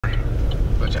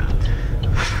Good job.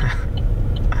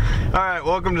 Alright,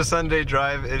 welcome to Sunday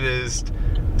Drive. It is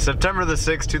September the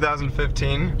 6th,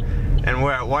 2015, and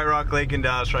we're at White Rock Lake in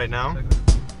Dallas right now.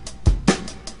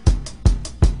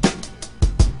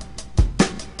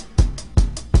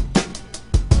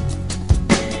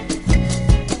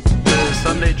 This is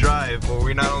Sunday Drive, where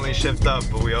we not only shift up,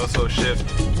 but we also shift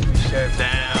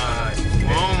down.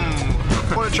 Boom!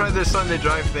 I want to try this Sunday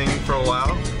Drive thing for a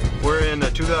while. We're in a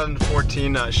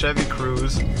 2014 Chevy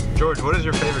Cruze. George, what is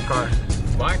your favorite car?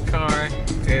 My car,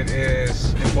 it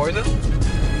is in Forza?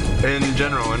 In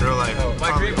general, in real life. Oh,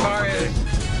 my dream car is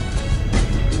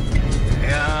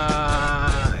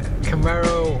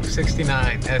Camaro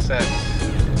 69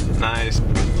 SS. Nice.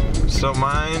 So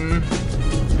mine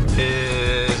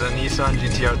is a Nissan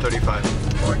GTR 35.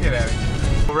 Or get at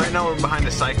it. Well, right now we're behind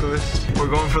a cyclist. We're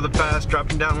going for the pass,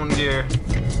 dropping down one gear.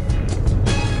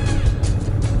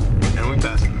 And we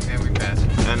passed him. And we passed.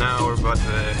 And now we're about to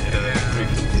hit a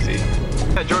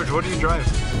 350Z. Yeah, George, what do you drive?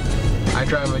 I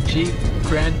drive a Jeep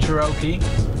Grand Cherokee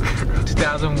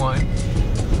 2001 and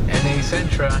a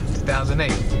Sentra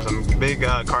 2008. I'm a big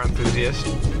car enthusiast.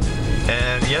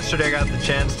 And yesterday I got the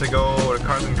chance to go to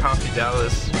Cars and Coffee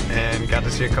Dallas and got to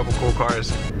see a couple cool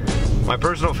cars. My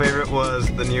personal favorite was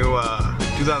the new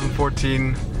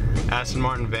 2014 Aston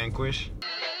Martin Vanquish.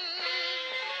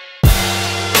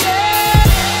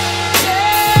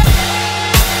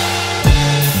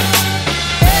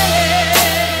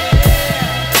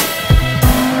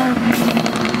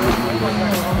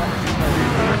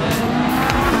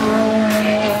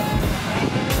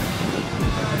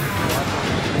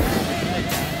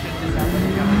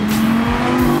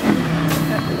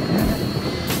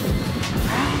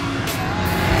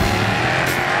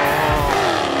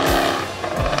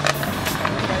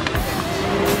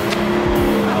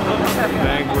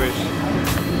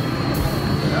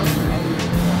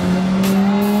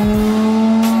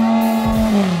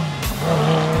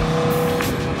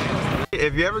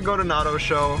 If you ever go to an auto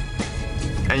show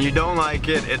and you don't like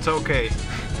it, it's okay.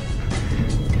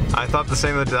 I thought the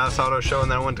same with the Dallas Auto Show, and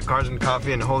then I went to Cars and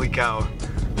Coffee, and holy cow,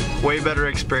 way better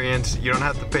experience. You don't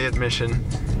have to pay admission,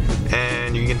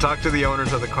 and you can talk to the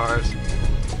owners of the cars,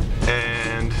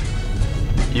 and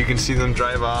you can see them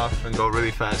drive off and go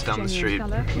really fast down the street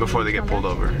before they get pulled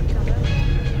over.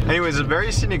 Anyways, a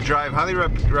very scenic drive. Highly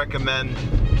recommend,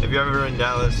 if you're ever in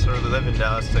Dallas or live in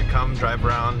Dallas, to come drive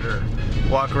around or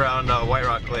walk around White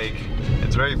Rock Lake.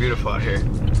 It's very beautiful out here.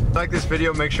 If you like this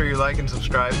video, make sure you like and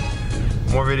subscribe.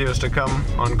 More videos to come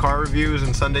on car reviews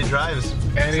and Sunday drives.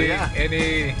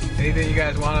 Anything you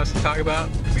guys want us to talk about,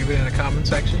 leave it in the comment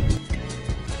section.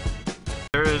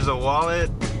 There is a wallet,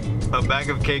 a bag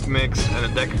of cake mix, and a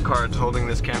deck of cards holding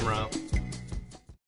this camera up.